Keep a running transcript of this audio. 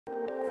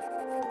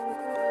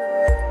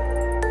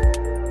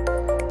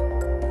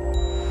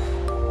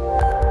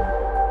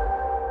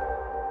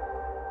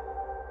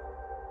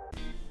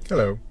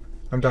Hello,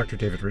 I'm Dr.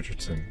 David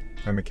Richardson.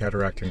 I'm a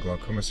cataract and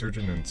glaucoma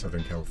surgeon in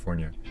Southern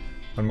California.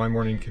 On my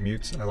morning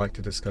commutes, I like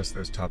to discuss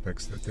those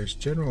topics that there's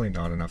generally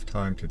not enough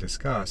time to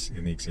discuss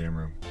in the exam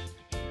room.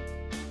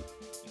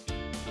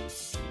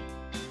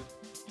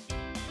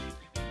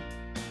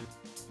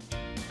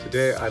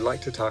 Today, I'd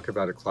like to talk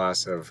about a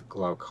class of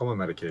glaucoma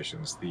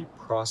medications, the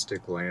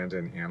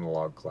Prostaglandin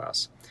Analog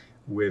class,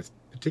 with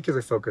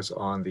particular focus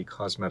on the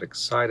cosmetic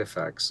side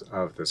effects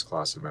of this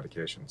class of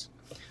medications.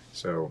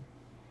 So,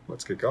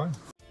 let's get going.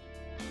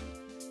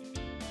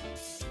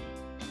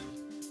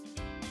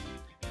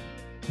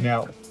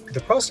 Now,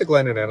 the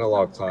prostaglandin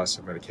analog class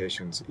of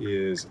medications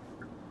is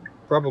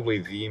probably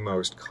the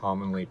most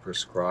commonly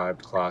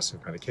prescribed class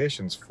of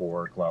medications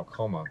for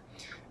glaucoma.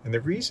 And the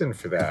reason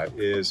for that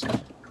is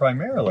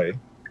primarily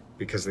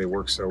because they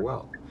work so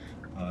well.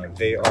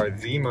 They are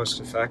the most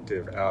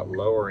effective at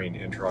lowering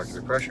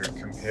intraocular pressure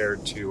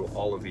compared to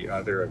all of the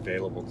other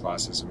available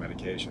classes of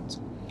medications.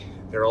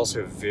 They're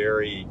also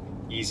very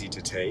easy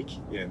to take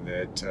in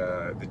that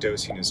the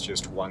dosing is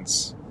just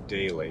once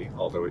daily,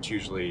 although it's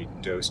usually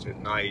dosed at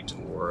night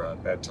or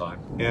bedtime.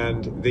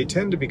 And they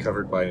tend to be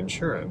covered by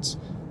insurance,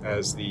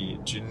 as the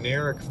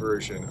generic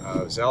version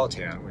of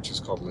Zalatan, which is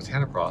called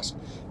latanoprost,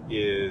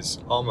 is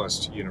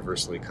almost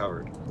universally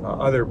covered.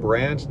 Other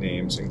brand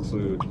names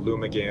include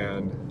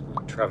Lumigan,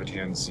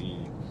 Travatan Z,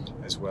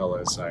 as well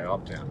as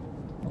Xioptan.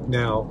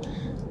 Now,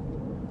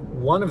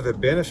 one of the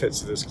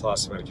benefits of this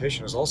class of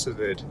medication is also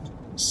that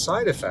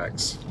side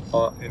effects,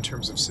 in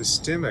terms of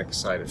systemic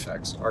side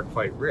effects, are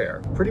quite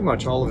rare. Pretty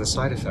much all of the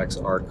side effects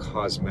are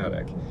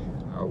cosmetic,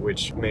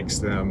 which makes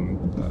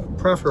them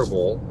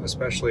preferable,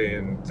 especially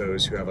in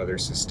those who have other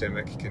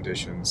systemic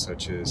conditions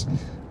such as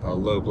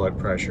low blood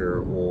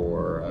pressure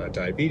or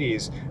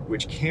diabetes,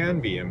 which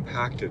can be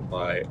impacted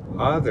by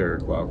other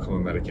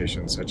glaucoma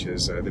medications such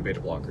as the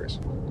beta blockers.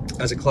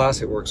 As a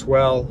class, it works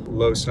well,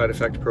 low side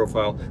effect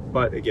profile,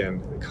 but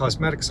again,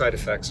 cosmetic side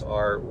effects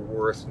are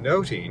worth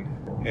noting.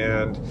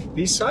 And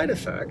these side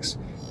effects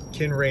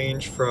can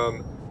range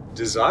from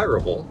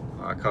desirable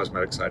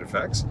cosmetic side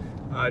effects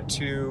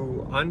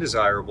to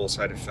undesirable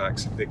side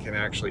effects that can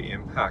actually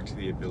impact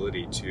the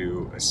ability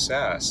to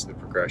assess the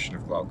progression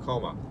of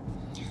glaucoma.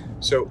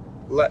 So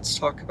let's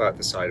talk about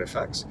the side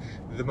effects.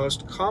 The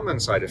most common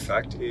side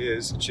effect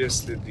is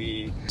just that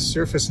the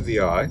surface of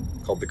the eye,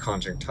 called the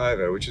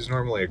conjunctiva, which is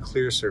normally a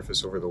clear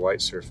surface over the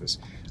white surface,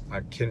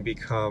 can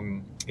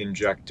become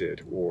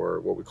injected, or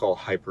what we call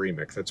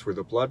hyperemic. That's where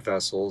the blood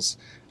vessels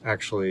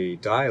actually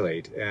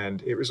dilate,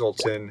 and it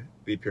results in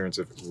the appearance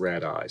of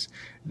red eyes.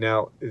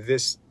 Now,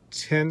 this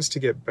tends to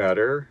get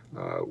better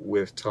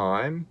with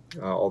time,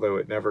 although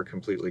it never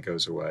completely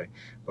goes away.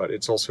 But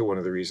it's also one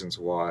of the reasons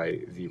why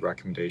the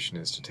recommendation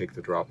is to take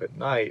the drop at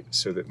night,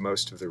 so that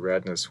most of the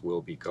redness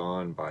will be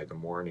gone by the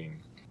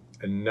morning.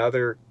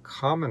 Another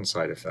common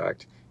side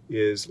effect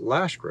is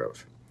lash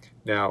growth.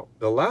 Now,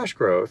 the lash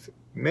growth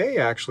may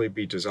actually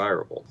be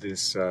desirable.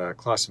 This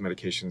class of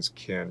medications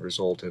can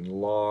result in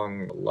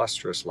long,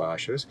 lustrous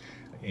lashes.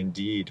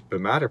 Indeed,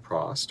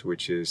 bimatoprost,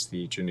 which is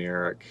the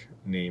generic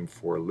name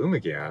for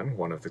Lumigan,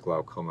 one of the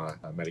glaucoma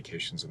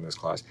medications in this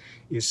class,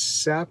 is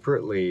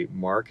separately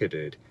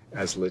marketed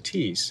as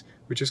Latisse,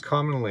 which is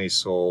commonly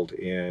sold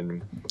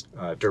in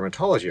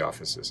dermatology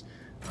offices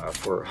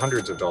for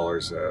hundreds of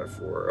dollars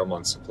for a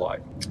month's supply.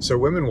 So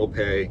women will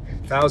pay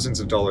thousands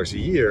of dollars a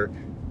year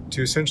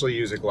to essentially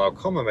use a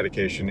glaucoma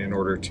medication in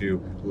order to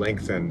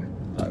lengthen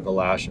the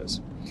lashes.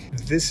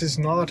 This is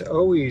not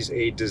always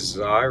a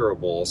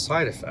desirable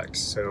side effect.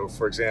 So,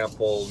 for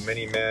example,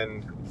 many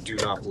men do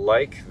not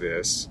like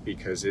this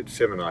because it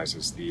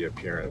feminizes the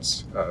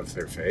appearance of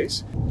their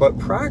face. But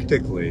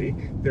practically,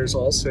 there's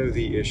also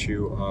the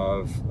issue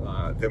of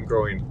them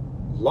growing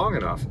long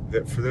enough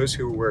that for those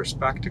who wear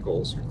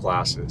spectacles or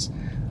glasses,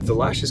 the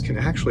lashes can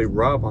actually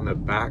rub on the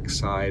back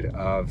side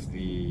of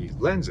the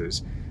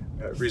lenses,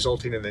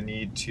 resulting in the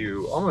need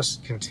to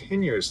almost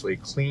continuously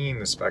clean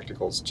the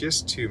spectacles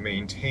just to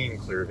maintain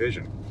clear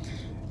vision.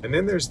 And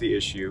then there's the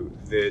issue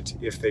that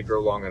if they grow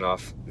long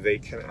enough, they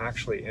can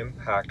actually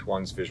impact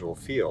one's visual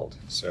field.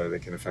 So they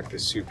can affect the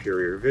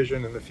superior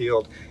vision in the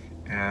field,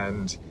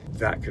 and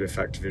that could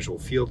affect visual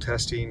field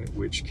testing,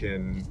 which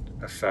can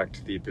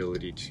affect the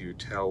ability to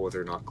tell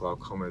whether or not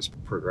glaucoma is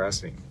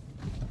progressing.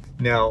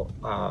 Now,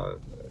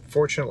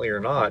 fortunately or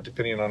not,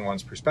 depending on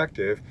one's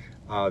perspective,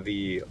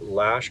 the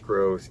lash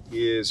growth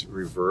is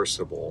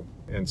reversible.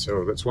 And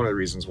so that's one of the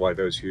reasons why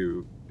those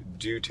who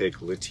do take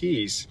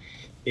Latisse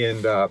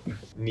end up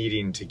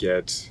needing to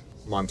get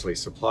monthly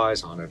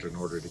supplies on it in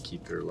order to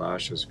keep their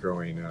lashes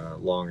growing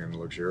long and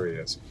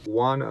luxurious.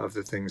 One of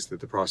the things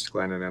that the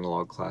prostaglandin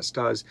analog class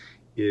does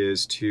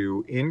is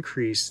to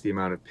increase the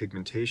amount of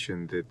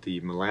pigmentation that the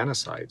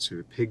melanocytes, or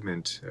the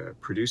pigment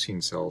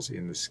producing cells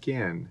in the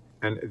skin,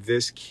 and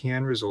this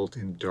can result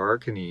in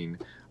darkening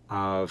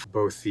of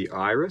both the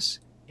iris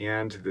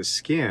and the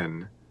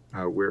skin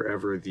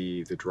wherever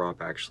the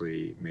drop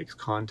actually makes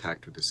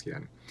contact with the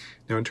skin.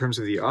 Now, in terms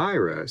of the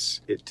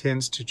iris, it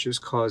tends to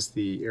just cause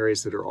the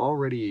areas that are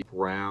already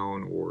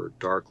brown or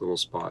dark little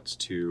spots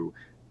to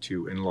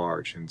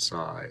enlarge in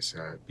size,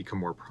 become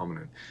more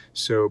prominent.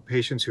 So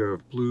patients who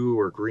have blue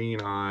or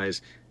green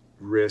eyes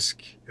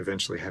risk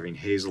eventually having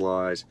hazel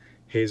eyes.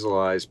 Hazel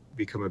eyes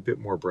become a bit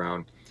more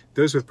brown.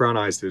 Those with brown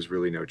eyes, there's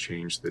really no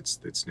change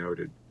that's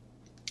noted.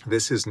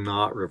 This is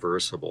not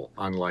reversible,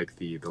 unlike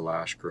the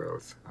lash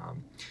growth.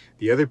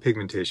 The other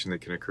pigmentation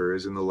that can occur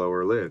is in the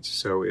lower lids.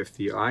 So if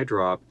the eye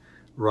drop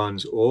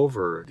runs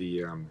over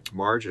the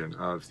margin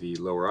of the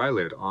lower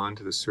eyelid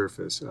onto the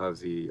surface of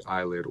the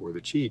eyelid or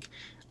the cheek,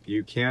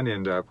 you can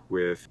end up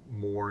with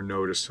more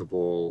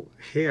noticeable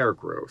hair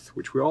growth,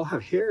 which we all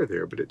have hair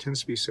there, but it tends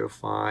to be so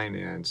fine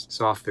and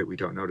soft that we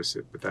don't notice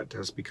it, but that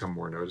does become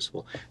more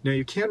noticeable. Now,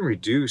 you can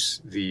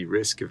reduce the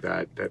risk of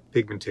that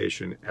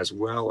pigmentation as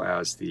well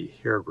as the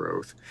hair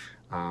growth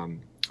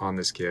on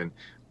the skin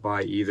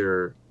by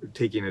either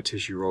taking a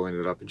tissue, rolling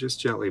it up, and just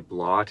gently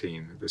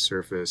blotting the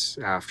surface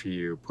after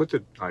you put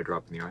the eye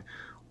drop in the eye.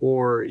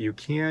 Or you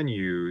can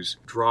use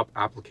drop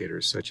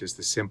applicators such as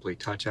the Simply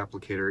Touch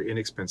applicator,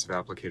 inexpensive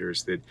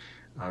applicators that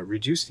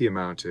reduce the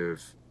amount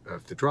of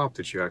the drop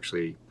that you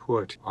actually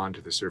put onto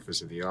the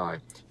surface of the eye.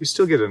 You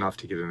still get enough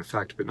to get an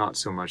effect, but not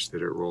so much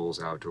that it rolls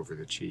out over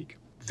the cheek.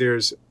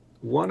 There's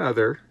one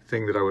other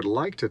thing that I would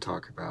like to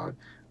talk about,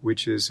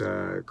 which is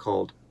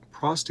called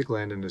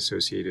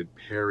prostaglandin-associated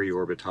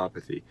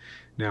periorbitopathy.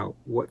 Now,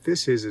 what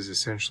this is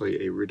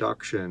essentially a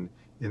reduction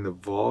in the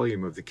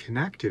volume of the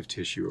connective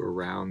tissue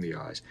around the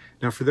eyes.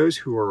 Now, for those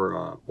who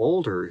are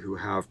older, who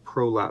have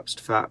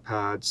prolapsed fat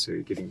pads, so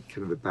you're getting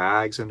kind of the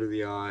bags under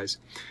the eyes,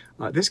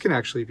 this can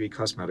actually be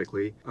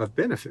cosmetically of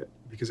benefit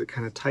because it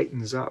kind of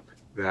tightens up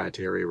that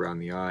area around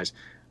the eyes,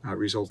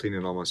 resulting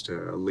in almost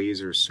a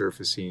laser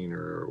surfacing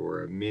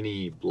or a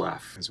mini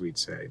bleph, as we'd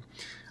say.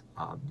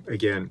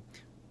 Again,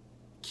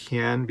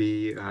 can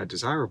be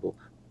desirable,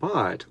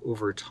 but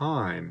over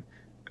time,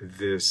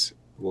 this,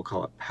 we'll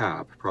call it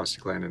PAP,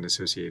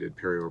 prostaglandin-associated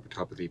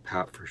periorbitopathy,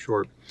 PAP for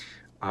short,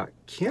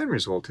 can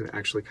result in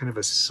actually kind of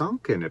a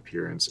sunken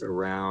appearance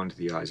around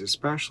the eyes,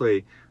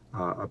 especially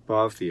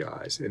above the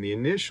eyes. And the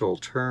initial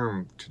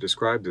term to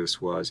describe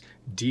this was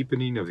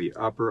deepening of the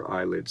upper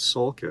eyelid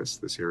sulcus,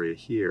 this area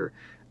here,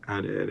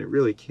 and it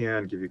really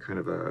can give you kind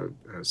of a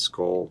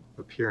skull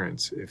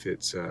appearance if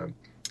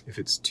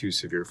it's too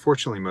severe.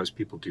 Fortunately, most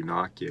people do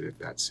not get it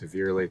that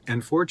severely,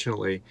 and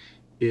fortunately,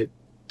 it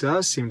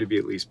does seem to be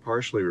at least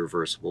partially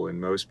reversible in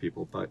most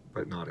people,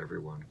 but not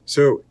everyone.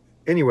 So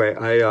anyway,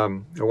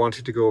 I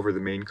wanted to go over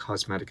the main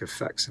cosmetic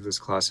effects of this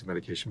class of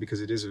medication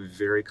because it is a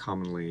very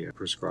commonly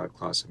prescribed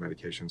class of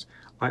medications.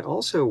 I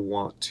also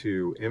want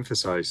to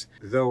emphasize,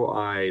 though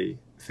I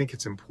think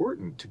it's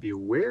important to be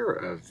aware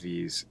of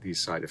these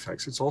side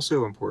effects, it's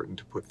also important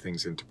to put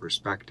things into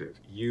perspective.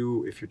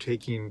 If you're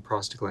taking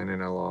prostaglandin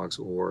analogs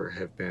or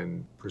have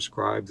been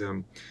prescribed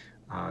them,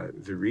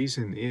 the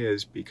reason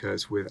is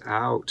because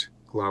without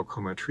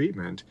glaucoma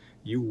treatment,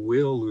 you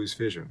will lose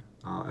vision.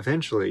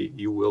 Eventually,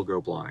 you will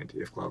go blind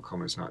if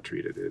glaucoma is not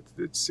treated.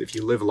 If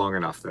you live long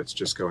enough, that's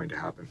just going to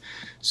happen.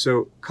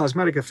 So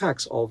cosmetic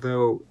effects,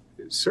 although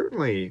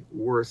certainly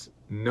worth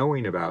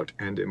knowing about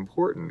and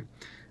important,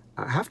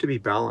 have to be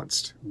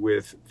balanced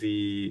with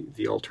the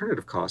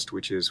alternative cost,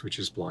 which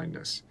is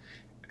blindness.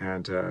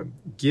 And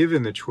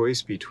given the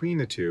choice between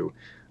the two,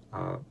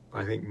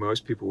 I think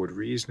most people would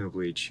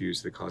reasonably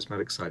choose the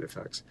cosmetic side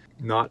effects.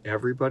 Not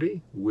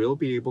everybody will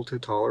be able to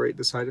tolerate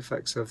the side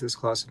effects of this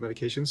class of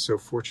medications, so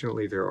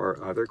fortunately there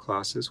are other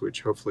classes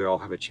which hopefully I'll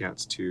have a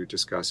chance to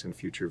discuss in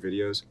future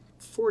videos.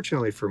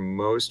 Fortunately for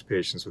most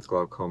patients with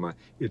glaucoma,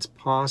 it's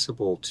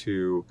possible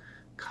to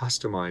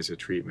customize a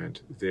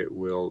treatment that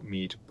will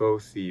meet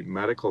both the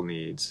medical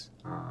needs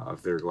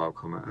of their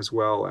glaucoma as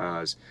well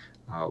as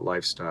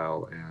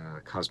lifestyle,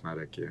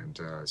 cosmetic,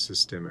 and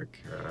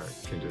systemic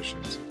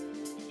conditions.